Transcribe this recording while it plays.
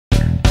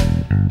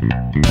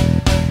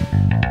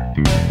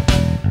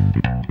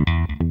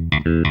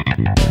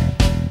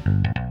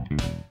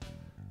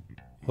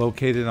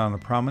Located on a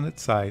prominent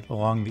site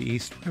along the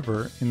East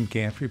River in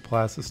Gantry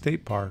Plaza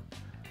State Park,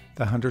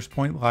 the Hunters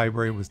Point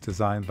Library was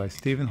designed by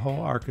Steven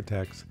Holl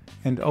Architects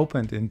and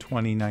opened in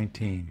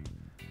 2019.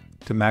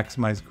 To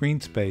maximize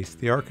green space,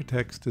 the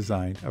architects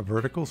designed a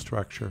vertical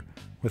structure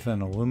with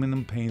an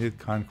aluminum-painted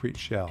concrete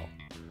shell.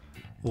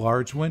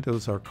 Large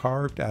windows are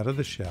carved out of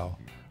the shell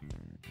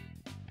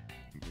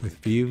with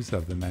views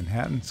of the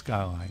Manhattan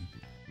skyline.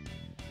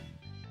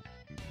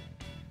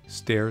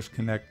 Stairs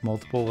connect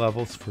multiple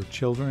levels for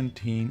children,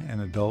 teen,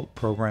 and adult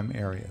program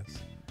areas.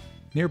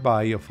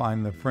 Nearby, you'll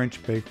find the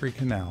French bakery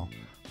Cannelle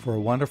for a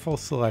wonderful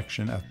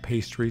selection of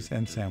pastries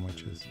and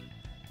sandwiches.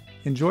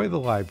 Enjoy the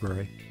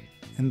library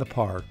and the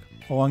park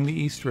along the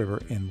East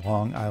River in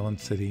Long Island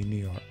City, New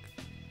York.